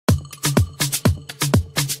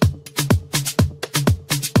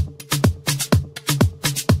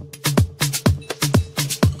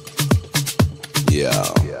Yeah.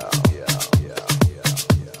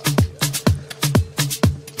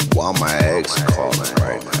 Why my ex calling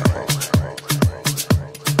right now?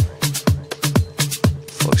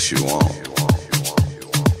 Fuck she want?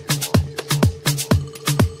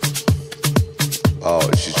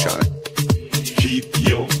 Oh, she's trying to keep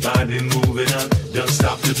your body moving on. Don't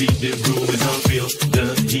stop the beat, the groove is on. Feel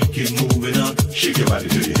the heat keep moving on. Shake your body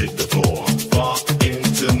till you hit the floor. Fall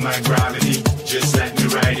into my gravity. Just let me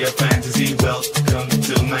ride your fantasy. Welcome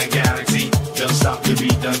to my galaxy. Don't stop the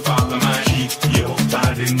beat, don't follow my. Keep your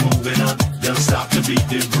body moving on. Don't stop the beat,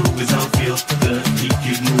 the groove is on. Feel the heat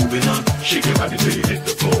keep moving on. Shake your body till you hit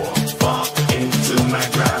the floor. Fall into my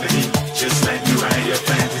gravity. Just let me ride your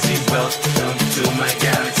fantasy. Welcome to my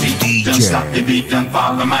galaxy. Don't stop the beat, don't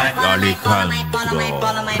follow my. Alejandro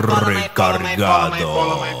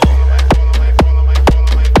Recargado.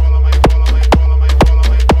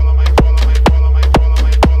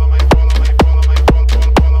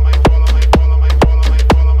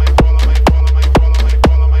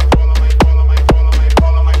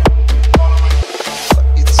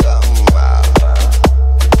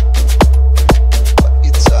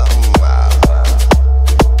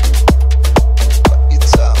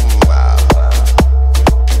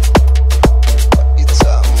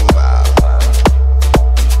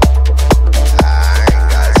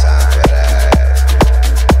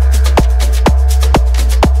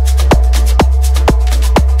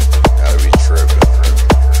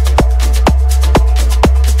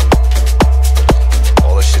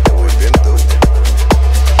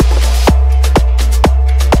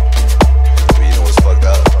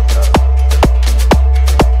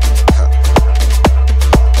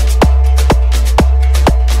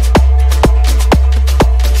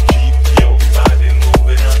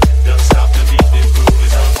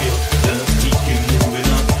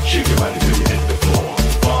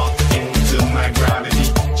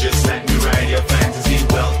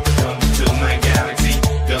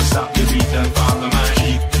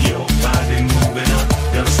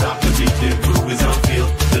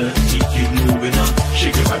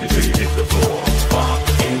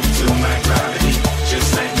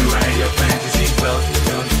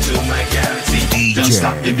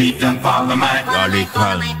 Stop the beat, don't follow my.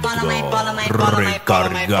 Alejandro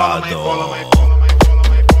Recargado.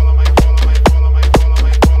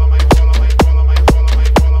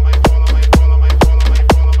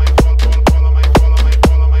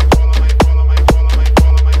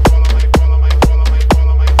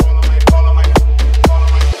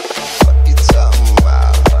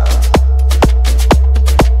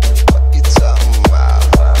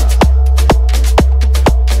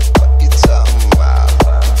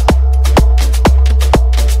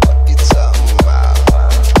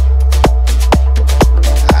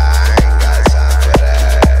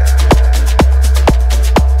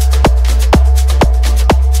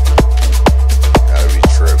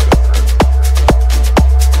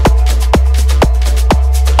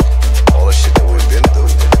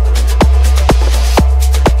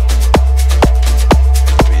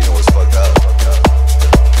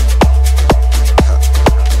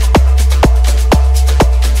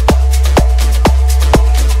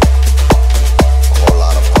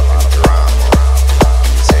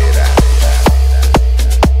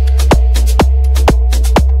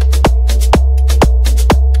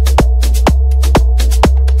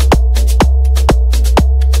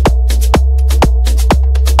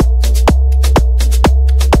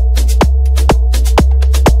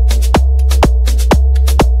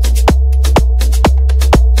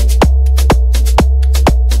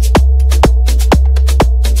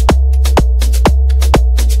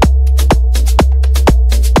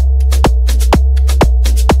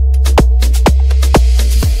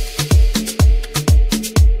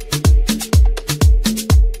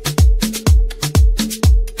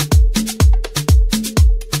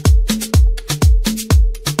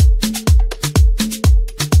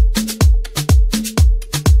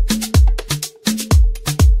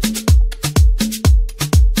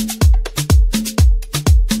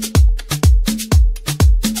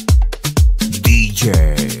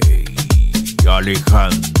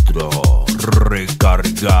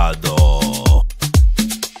 DjAlejandroRecargado.